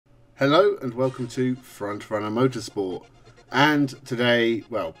Hello and welcome to Frontrunner Motorsport. And today,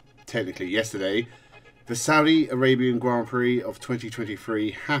 well, technically yesterday, the Saudi Arabian Grand Prix of 2023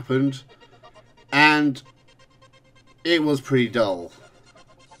 happened, and it was pretty dull.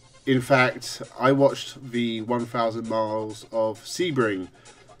 In fact, I watched the 1,000 miles of Sebring,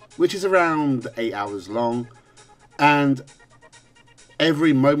 which is around 8 hours long, and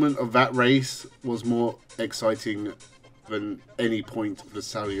every moment of that race was more exciting than any point of the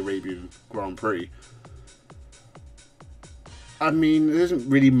Saudi Arabian Grand Prix. I mean, there isn't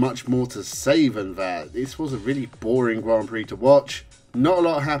really much more to say than that. This was a really boring Grand Prix to watch. Not a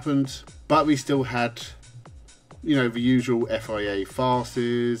lot happened, but we still had, you know, the usual FIA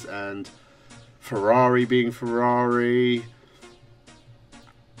farces and Ferrari being Ferrari.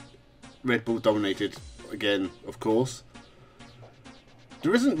 Red Bull dominated again, of course.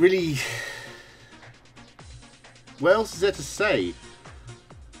 There isn't really... what else is there to say?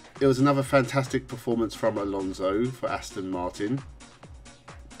 It was another fantastic performance from Alonso for Aston Martin.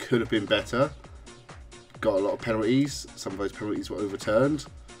 Could have been better. Got a lot of penalties. Some of those penalties were overturned.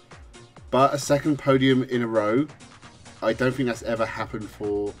 But a second podium in a row. I don't think that's ever happened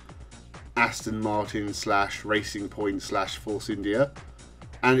for Aston Martin / Racing Point / Force India.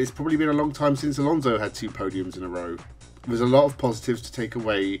 And it's probably been a long time since Alonso had 2 podiums in a row. There's a lot of positives to take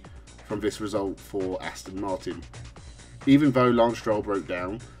away from this result for Aston Martin. Even though Lance Stroll broke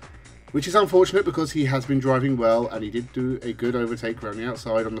down, which is unfortunate because he has been driving well and he did do a good overtake around the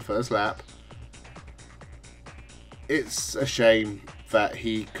outside on the first lap. It's a shame that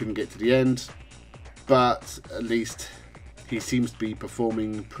he couldn't get to the end, but at least he seems to be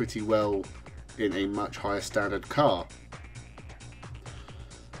performing pretty well in a much higher standard car.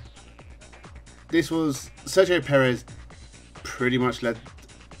 This was Sergio Perez pretty much led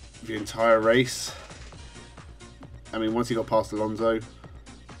the entire race. I mean, once he got past Alonso,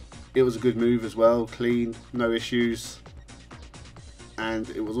 it was a good move as well, clean, no issues, and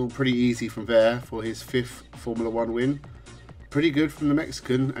it was all pretty easy from there for his 5th Formula 1 win. Pretty good from the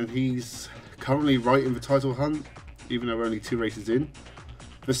Mexican, and he's currently right in the title hunt, even though we're only 2 races in.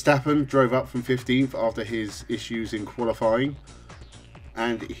 Verstappen drove up from 15th after his issues in qualifying,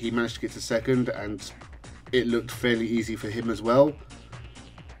 and he managed to get to 2nd, and it looked fairly easy for him as well.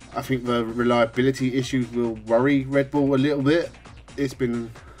 I think the reliability issues will worry Red Bull a little bit. It's been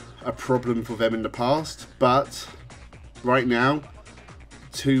a problem for them in the past, but right now,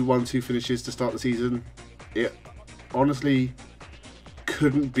 2 1-2 finishes to start the season, it honestly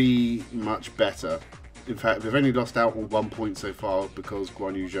couldn't be much better. In fact, they've only lost out on 1 point so far because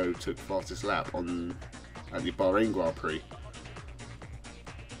Guan Yu Zhou took fastest lap at the Bahrain Grand Prix.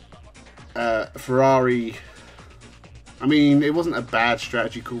 Ferrari, I mean, it wasn't a bad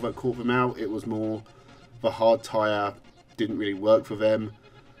strategy call that caught them out. It was more the hard tyre didn't really work for them,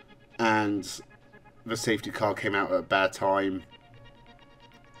 and the safety car came out at a bad time.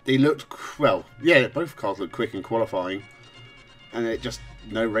 They looked, well, yeah, both cars looked quick in qualifying, and it just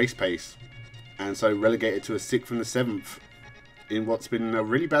no race pace, and so relegated to a 6th and a 7th in what's been a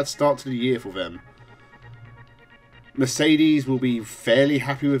really bad start to the year for them. Mercedes will be fairly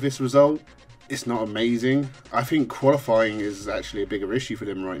happy with this result. It's not amazing. I think qualifying is actually a bigger issue for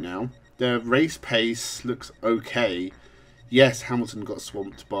them right now. Their race pace looks okay. Yes, Hamilton got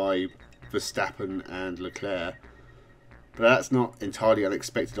swamped by Verstappen and Leclerc, but that's not entirely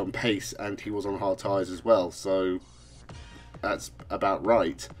unexpected on pace, and he was on hard tyres as well, so that's about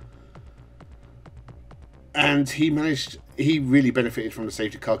right. And he really benefited from the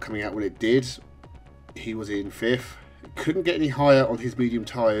safety car coming out when it did. He was in 5th. Couldn't get any higher on his medium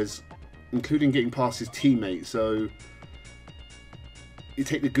tyres, including getting past his teammate, so you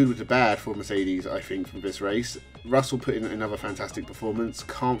take the good with the bad for Mercedes, I think, from this race. Russell put in another fantastic performance.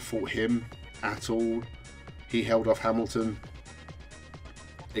 Can't fault him at all. He held off Hamilton.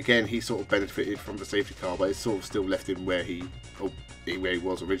 Again, he sort of benefited from the safety car, but it sort of still left him where he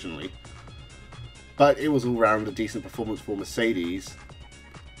was originally. But it was all round a decent performance for Mercedes.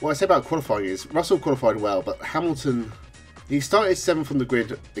 What I say about qualifying is, Russell qualified well, but Hamilton, he started 7th on the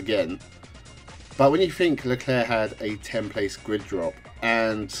grid again. But when you think Leclerc had a 10-place grid drop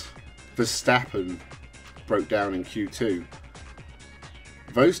and Verstappen broke down in Q2,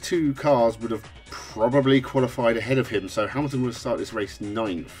 those 2 cars would have probably qualified ahead of him, so Hamilton would have started this race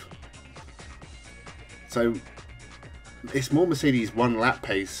 9th. So it's more Mercedes 1 lap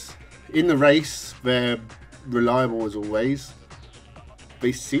pace. In the race, they're reliable as always.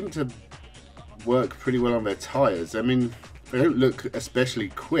 They seem to work pretty well on their tyres. I mean, they don't look especially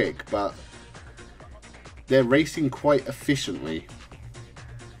quick, but they're racing quite efficiently.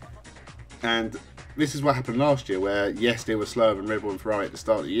 And this is what happened last year, where yes, they were slower than Red Bull and Ferrari at the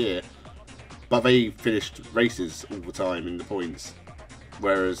start of the year, but they finished races all the time in the points.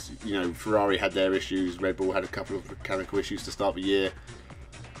 Whereas, you know, Ferrari had their issues, Red Bull had a couple of mechanical issues to start the year.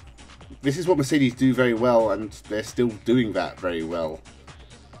 This is what Mercedes do very well, and they're still doing that very well.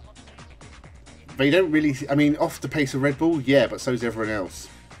 They don't really, I mean, off the pace of Red Bull, yeah, but so is everyone else.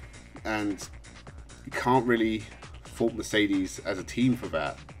 And you can't really fault Mercedes as a team for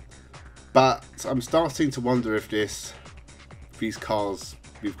that. But I'm starting to wonder if these cars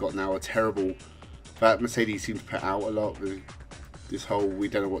we've got now are terrible. That Mercedes seems to put out a lot. This whole, we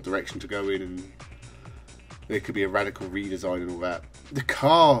don't know what direction to go in, and there could be a radical redesign and all that. The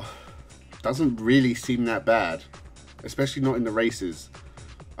car doesn't really seem that bad, especially not in the races.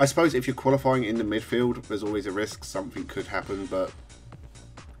 I suppose if you're qualifying in the midfield, there's always a risk something could happen, but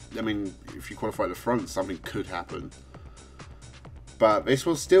I mean, if you qualify at the front, something could happen. But this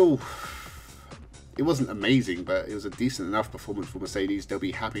was still, it wasn't amazing, but it was a decent enough performance for Mercedes. They'll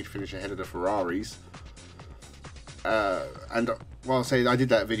be happy to finish ahead of the Ferraris. And while I say I did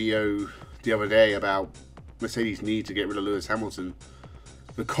that video the other day about Mercedes need to get rid of Lewis Hamilton,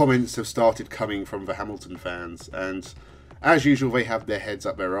 the comments have started coming from the Hamilton fans, and as usual they have their heads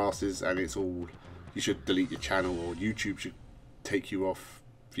up their asses, and it's all, you should delete your channel, or YouTube should take you off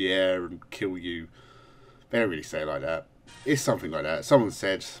the air and kill you. They don't really say it like that. It's something like that. Someone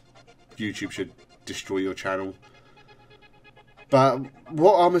said YouTube should destroy your channel. But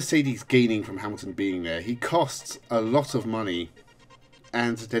what are Mercedes gaining from Hamilton being there? He costs a lot of money,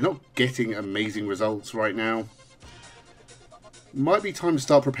 and they're not getting amazing results right now. Might be time to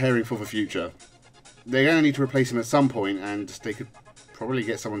start preparing for the future. They're going to need to replace him at some point, and they could probably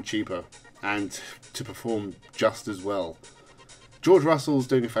get someone cheaper and to perform just as well. George Russell's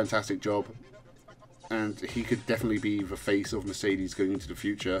doing a fantastic job, and he could definitely be the face of Mercedes going into the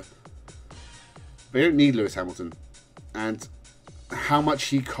future. They don't need Lewis Hamilton, and how much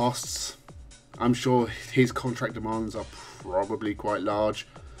he costs, I'm sure his contract demands are probably quite large.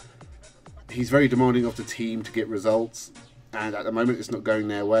 He's very demanding of the team to get results, and at the moment it's not going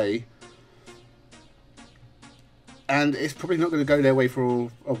their way. And it's probably not going to go their way for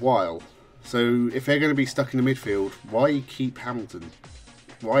a while. So if they're going to be stuck in the midfield, why keep Hamilton?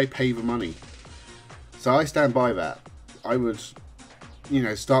 Why pay the money? So I stand by that. I would, you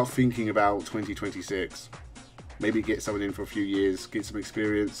know, start thinking about 2026. Maybe get someone in for a few years, get some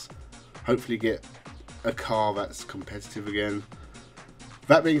experience, hopefully get a car that's competitive again.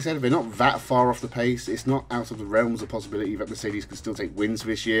 That being said, they're not that far off the pace. It's not out of the realms of possibility that Mercedes could still take wins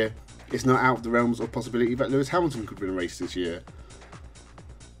this year. It's not out of the realms of possibility that Lewis Hamilton could win a race this year.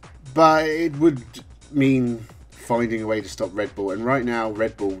 But it would mean finding a way to stop Red Bull, and right now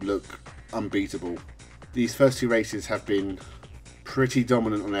Red Bull look unbeatable. These first two races have been pretty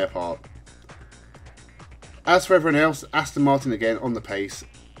dominant on their part. As for everyone else, Aston Martin again on the pace.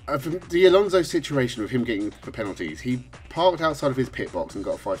 The Alonso situation with him getting the penalties, he parked outside of his pit box and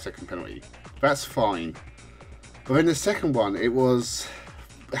got a 5-second penalty. That's fine. But then the second one, it was,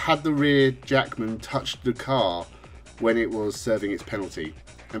 had the rear jackman touched the car when it was serving its penalty,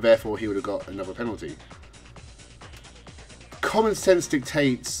 and therefore he would have got another penalty. Common sense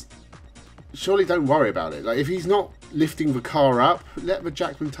dictates, surely don't worry about it. Like, if he's not lifting the car up, let the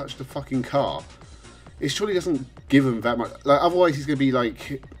jackman touch the fucking car. It surely doesn't give him that much. Like, otherwise he's going to be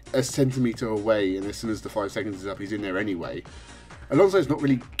like a centimetre away, and as soon as the 5 seconds is up, he's in there anyway. Alonso's not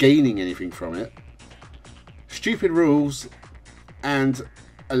really gaining anything from it. Stupid rules and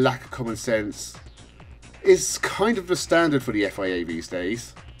a lack of common sense is kind of the standard for the FIA these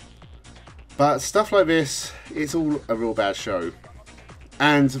days. But stuff like this, it's all a real bad show.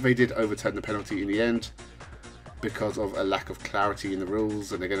 And they did overturn the penalty in the end because of a lack of clarity in the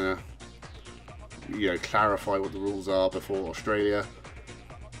rules, and they're going to, you know, clarify what the rules are before Australia.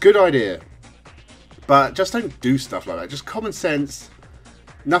 Good idea. But just don't do stuff like that. Just common sense.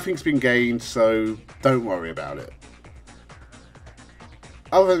 Nothing's been gained, so don't worry about it.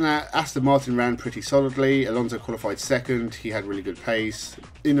 Other than that, Aston Martin ran pretty solidly. Alonso qualified second. He had really good pace.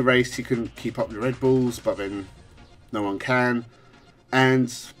 In the race, he couldn't keep up with the Red Bulls, but then no one can.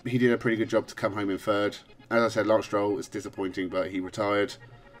 And he did a pretty good job to come home in third. As I said, Lance Stroll is disappointing, but he retired.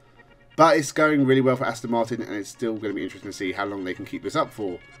 But it's going really well for Aston Martin, and it's still going to be interesting to see how long they can keep this up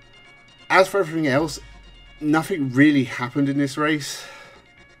for. As for everything else, nothing really happened in this race.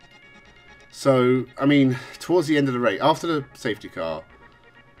 So, I mean, towards the end of the race, after the safety car,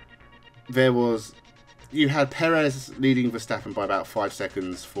 you had Perez leading Verstappen by about 5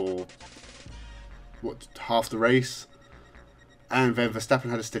 seconds for, what, half the race? And then Verstappen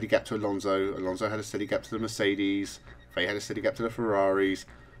had a steady gap to Alonso. Alonso had a steady gap to the Mercedes. They had a steady gap to the Ferraris.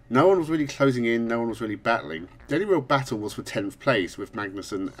 No one was really closing in, no one was really battling. The only real battle was for 10th place with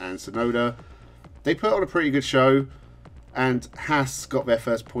Magnussen and Tsunoda. They put on a pretty good show, and Haas got their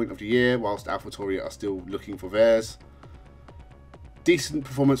first point of the year, whilst AlphaTauri are still looking for theirs. Decent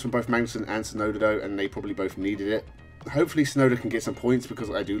performance from both Magnussen and Tsunoda though, and they probably both needed it. Hopefully Tsunoda can get some points because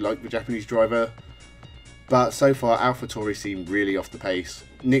I do like the Japanese driver. But so far AlphaTauri seem really off the pace.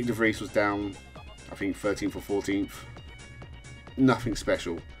 Nick de Vries was down, I think 13th or 14th. Nothing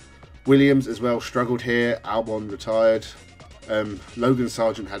special. Williams as well struggled here. Albon retired. Logan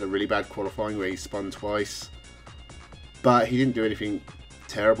Sargent had a really bad qualifying where he spun twice. But he didn't do anything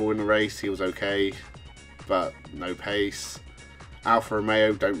terrible in the race. He was okay, but no pace. Alfa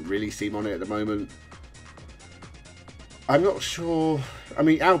Romeo don't really seem on it at the moment. I'm not sure. I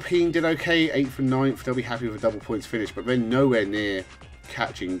mean, Alpine did okay, 8th and 9th. They'll be happy with a double points finish, but they're nowhere near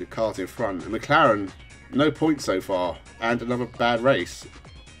catching the cars in front. And McLaren, no points so far, and another bad race.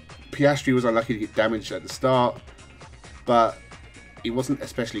 Piastri was unlucky to get damaged at the start, but he wasn't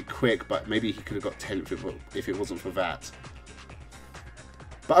especially quick, but maybe he could have got 10th if it wasn't for that.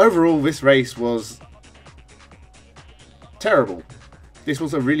 But overall, this race was terrible. This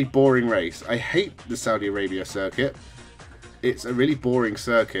was a really boring race. I hate the Saudi Arabia circuit. It's a really boring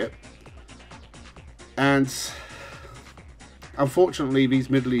circuit. And unfortunately, these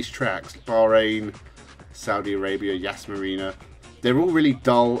Middle East tracks, Bahrain, Saudi Arabia, Yas Marina, they're all really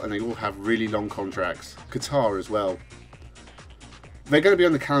dull and they all have really long contracts. Qatar as well. They're going to be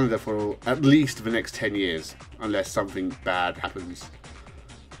on the calendar for at least the next 10 years, unless something bad happens.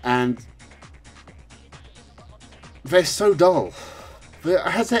 And they're so dull.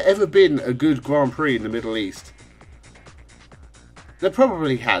 Has there ever been a good Grand Prix in the Middle East? There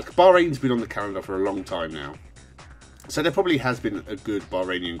probably has. Bahrain's been on the calendar for a long time now. So there probably has been a good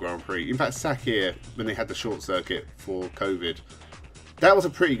Bahrainian Grand Prix. In fact, Sakir, when they had the short circuit for COVID, that was a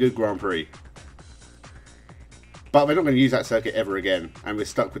pretty good Grand Prix. But they're not going to use that circuit ever again. And we're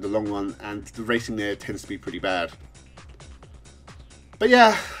stuck with the long one. And the racing there tends to be pretty bad. But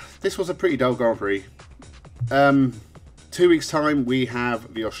yeah, this was a pretty dull Grand Prix. 2 weeks time we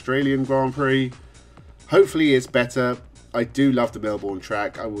have the Australian Grand Prix. Hopefully it's better. I do love the Melbourne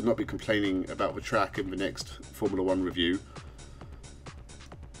track. I will not be complaining about the track in the next Formula 1 review.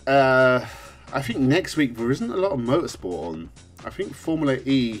 I think next week there isn't a lot of motorsport on. I think Formula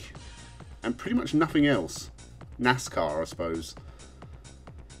E and pretty much nothing else. NASCAR, I suppose.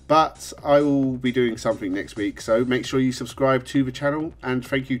 But I will be doing something next week, so make sure you subscribe to the channel, and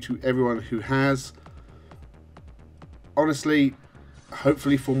thank you to everyone who has. Honestly,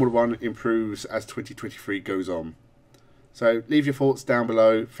 hopefully Formula 1 improves as 2023 goes on. So leave your thoughts down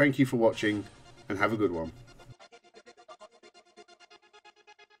below. Thank you for watching, and have a good one.